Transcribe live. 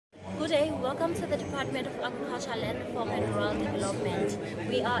day, welcome to the Department of Agriculture, Land Reform and Rural Development.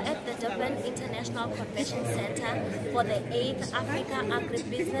 We are at the Durban International Convention Center for the 8th Africa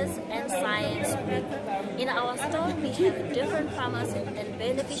Agribusiness and Science Week. In our stall, we have different farmers and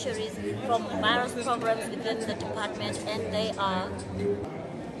beneficiaries from various programs within the department, and they are...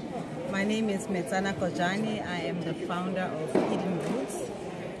 My name is Metsana Kojani. I am the founder of Eden Roots,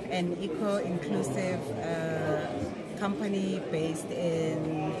 an eco-inclusive company based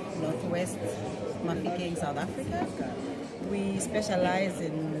in Northwest Mafikeng, South Africa. We specialize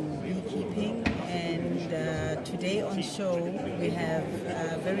in beekeeping, and today on show we have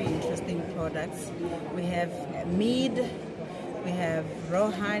very interesting products. We have mead, we have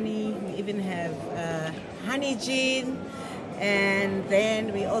raw honey, we even have honey gin, and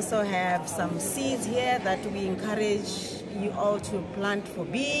then we also have some seeds here that we encourage you all to plant for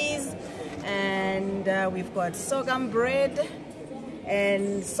bees. And we've got sorghum bread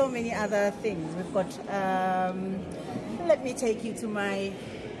and so many other things. We've got, let me take you to my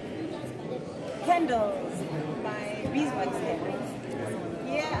candles, my beeswax candles.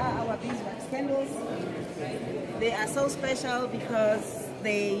 Here are our beeswax candles. They are so special because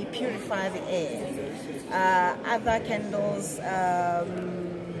they purify the air. Other candles,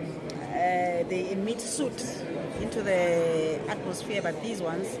 they emit soot into the atmosphere, but these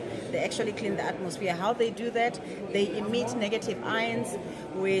ones, they actually clean the atmosphere. How they do that? They emit negative ions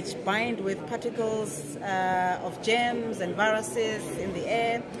which bind with particles of germs and viruses in the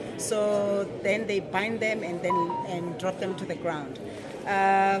air. So then they bind them and drop them to the ground.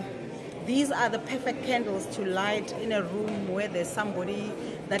 These are the perfect candles to light in a room where there's somebody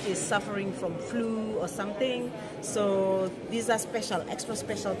that is suffering from flu or something. So these are special, extra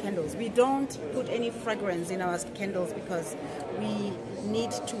special candles. We don't put any fragrance in our candles because we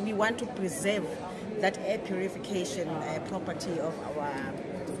want to preserve that air purification property of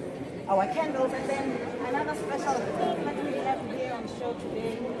our candles. And then another special thing that we have here on show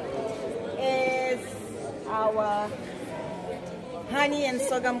today is our honey and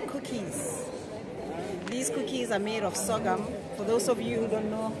sorghum cookies. These cookies are made of sorghum. For those of you who don't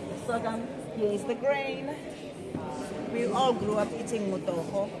know sorghum, here is the grain. We all grew up eating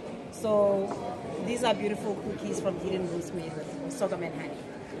mutoho. So these are beautiful cookies from Eden Roots made with sorghum and honey.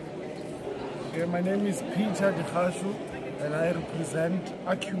 Okay, my name is Peter Dikashu and I represent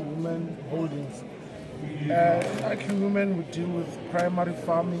Aki Women Holdings. Aki Women, we deal with primary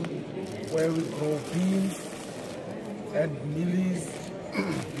farming where we grow beans and mealies,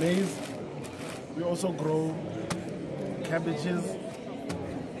 maize. We also grow cabbages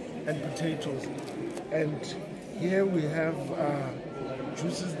and potatoes. And here we have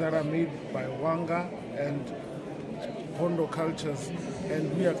juices that are made by Wanga and Pondo cultures.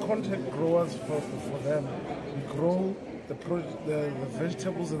 And we are contact growers for them. We grow the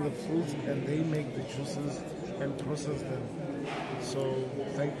vegetables and the fruits, and they make the juices and process them. So,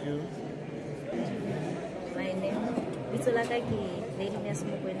 thank you. My name is Ladiness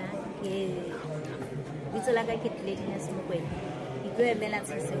Mukwena. Ladiness Mukwena. Go a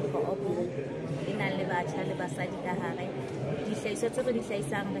melanson for Obu in a levacha, lebasadi kahare. The face of the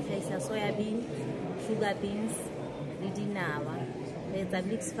face and the face of soya bean, sugar beans, lidinawa. There's a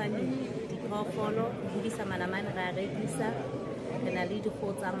mixed family. The core follow, Budisa Manaman Rarepisa, and a little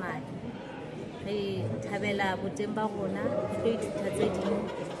Hota Mad. Hey, Tabella, Butemba Rona, Great Tazedin.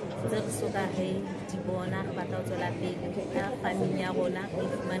 Soka hay tibona batawtola pele familia rona e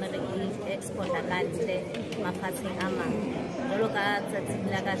fumana re export ka ntle mafatsheng a mang jalo ka tsatsing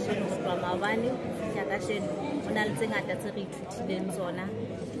la ka sheno go tswa mabane ya ka sheno ona le tsengata tse re ithutileng tsona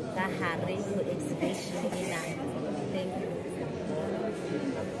ka hare go exhibition ena. Thank you.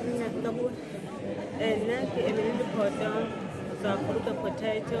 Nna ke Emily Poto tsa fruit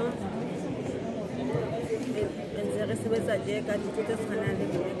potato. Re sebetsa je ka ditso tse tshwanang le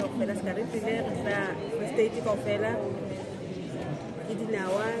tsone kaofela se ka re tsile re sa state kaofela ke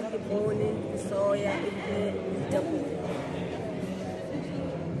dinawa ke bone ke soya le ditapole.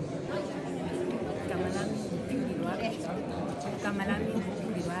 Kamalami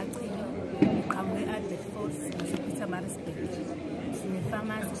Liwachi, Kamwe at the force, Peter Marisburg.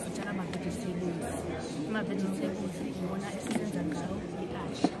 Sinifama sisitshana ama-vegetables. Ama-vegetables ibona esisenza ngayo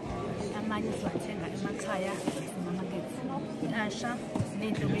i-asha. Amanye siwathenga emakhaya esemamakethe. I-asha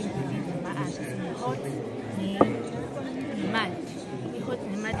sinento bey'mbili zama-asha, sine-hot nemad. I-hot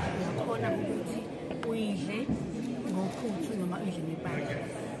nemad uyakhona ukuthi uyidle ngophuthu noma uyidle ngepande.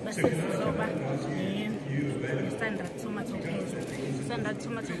 Base sizoba ne-standard tomato paste. Standard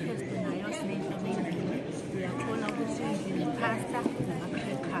tomato paste nayo sinento bey'mbili. Uyakhona ukuthi uyidle nepasta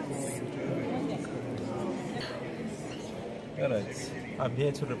nama-crackers. All right, I'm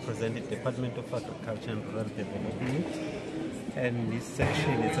here to represent the Department of Agriculture and Rural Development, and this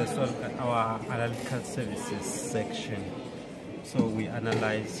section is as well our analytical services section. So we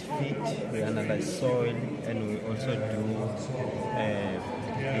analyze feed, we analyze soil, and we also do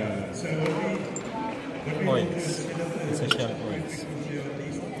the oils, essential oils.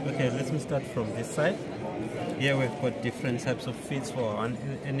 Okay, let me start from this side. Here we've got different types of feeds for our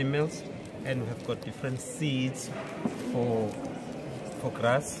animals, and we have got different seeds for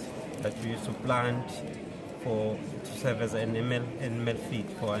grass that we use to plant to serve as an animal feed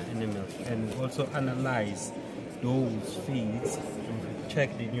for our animals, and also analyze those feeds to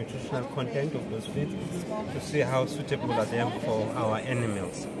check the nutritional content of those feeds to see how suitable are them for our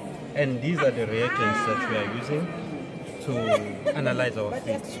animals. And these are the reagents that we are using to analyze our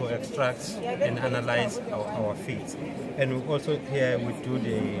feeds, to extract and analyze our feeds. And we also here we do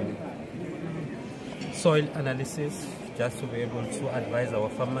the soil analysis, just to be able to advise our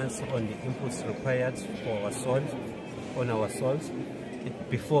farmers on the inputs required for our soils,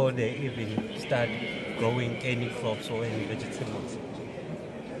 before they even start growing any crops or any vegetables.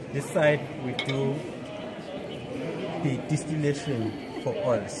 This side we do the distillation for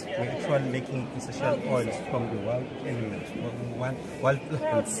oils. We're actually making essential oils from the wild animals, wild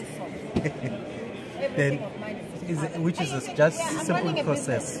plants. Then, which is just a simple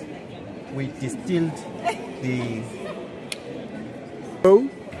process. We distilled the.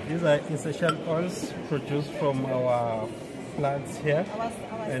 These are essential oils produced from our plants here,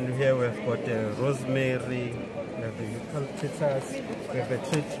 and here we've got rosemary, we have the eucalyptus, we have a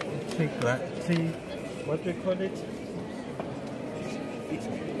tree, what we call it?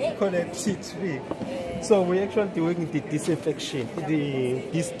 We call it tea tree. So we're actually doing the disinfection, the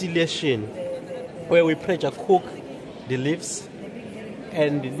distillation, where we pressure cook the leaves,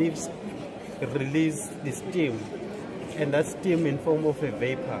 and the leaves release the steam, and that steam in form of a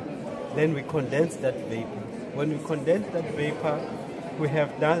vapor. Then we condense that vapor. When we condense that vapor, we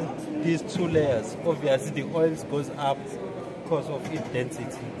have done these two layers. Obviously the oils goes up because of its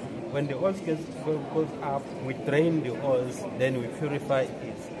density. When the oils goes up, we drain the oils, then we purify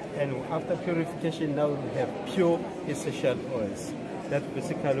it. And after purification, now we have pure essential oils. That's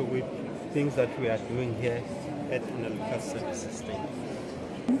basically things that we are doing here at Analytical Services.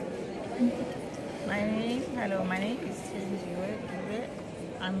 My name is Durban.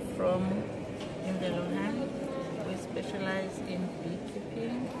 I'm from Durban. We specialize in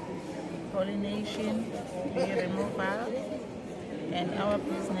beekeeping, pollination, bee removal, and our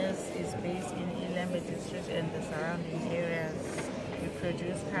business is based in Ilembe district and the surrounding areas. We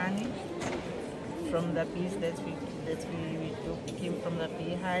produce honey from the bees that we came from the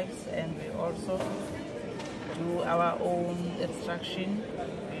beehives, and we also do our own extraction.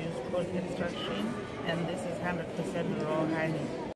 We use cold extraction, and this is 100% raw honey.